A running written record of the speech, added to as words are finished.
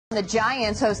The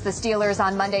Giants host the Steelers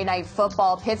on Monday Night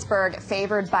Football. Pittsburgh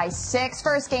favored by 6.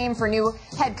 First game for new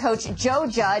head coach Joe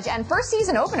Judge and first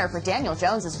season opener for Daniel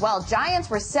Jones as well. Giants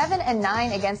were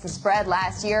 7-9 against the spread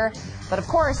last year, but of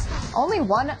course only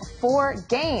won 4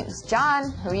 games.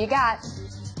 John, who you got?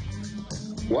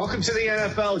 Welcome to the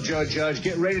NFL, Joe Judge.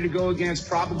 Get ready to go against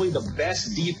probably the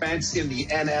best defense in the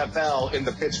NFL in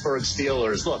the Pittsburgh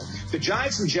Steelers. Look, the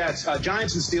Giants and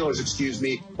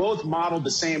Steelers, both modeled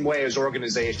the same way as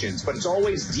organizations, but it's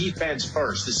always defense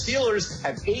first. The Steelers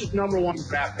have 8 #1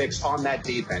 draft picks on that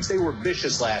defense. They were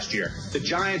vicious last year. The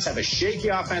Giants have a shaky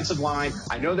offensive line.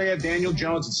 I know they have Daniel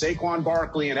Jones and Saquon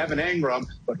Barkley and Evan Engram,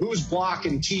 but who's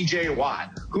blocking T.J.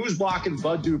 Watt? Who's blocking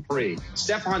Bud Dupree?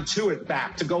 Stephon Tuitt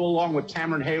back to go along with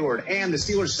Cameron Hayward, and the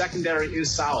Steelers secondary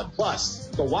is solid. Plus,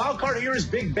 the wild card here is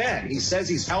Big Ben. He says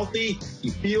he's healthy.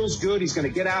 He feels good. He's going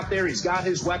to get out there. He's got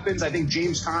his weapons. I think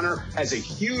James Conner has a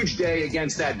huge day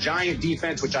against that Giant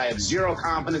defense, which I have zero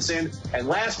confidence in. And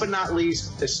last but not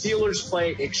least, the Steelers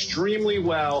play extremely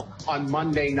well on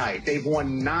Monday night. They've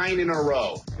won 9 in a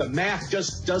row. The math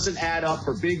just doesn't add up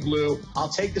for Big Blue. I'll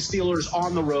take the Steelers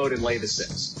on the road and lay the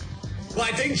 6. Well,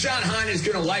 I think John Hine is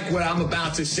going to like what I'm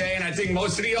about to say, and I think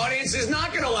most of the audience is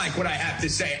not going to like what I have to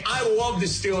say. I love the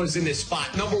Steelers in this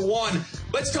spot. Number one,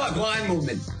 let's talk line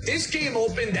movement. This game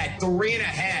opened at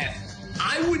 3.5.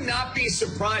 I would not be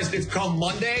surprised if come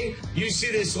Monday you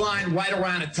see this line right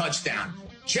around a touchdown.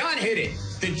 John hit it.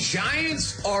 The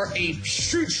Giants are a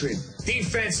putrid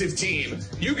defensive team.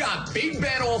 You got Big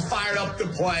Ben all fired up to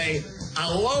play.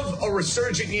 I love a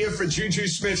resurgent year for Juju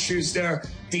Smith-Schuster.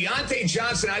 Deontay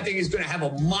Johnson, I think, is going to have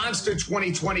a monster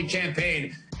 2020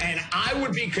 campaign, and I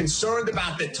would be concerned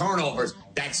about the turnovers.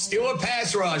 That Steeler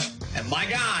pass rush, and my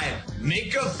guy,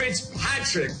 Minka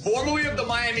Fitzpatrick, formerly of the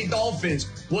Miami Dolphins,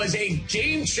 was a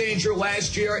game changer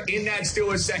last year in that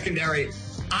Steelers secondary.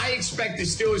 I expect the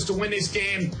Steelers to win this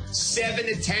game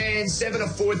 7-10,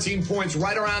 7-14 points,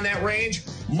 right around that range.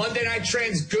 Monday night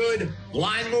trend's good.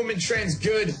 Line movement trend's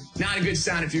good. Not a good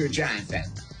sign if you're a Giant fan.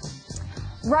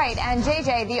 Right, and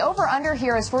JJ, the over-under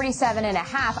here is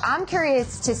 47.5. I'm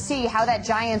curious to see how that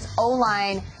Giants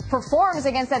O-line performs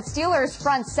against that Steelers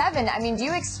front 7. I mean, do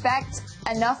you expect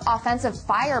enough offensive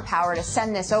firepower to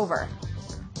send this over?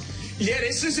 Yeah,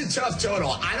 this is a tough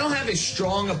total. I don't have as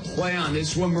strong a play on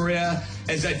this one, Maria,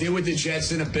 as I did with the Jets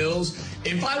and the Bills.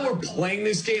 If I were playing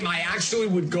this game, I actually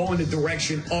would go in the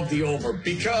direction of the over,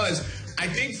 because I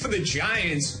think for the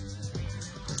Giants,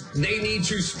 they need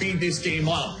to speed this game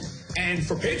up. And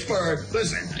for Pittsburgh,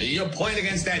 listen, you're playing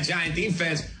against that Giant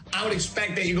defense. I would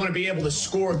expect that you're going to be able to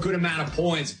score a good amount of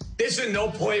points. This is no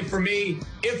play for me.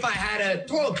 If I had to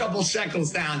throw a couple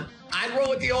shekels down, I'd roll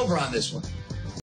with the over on this one.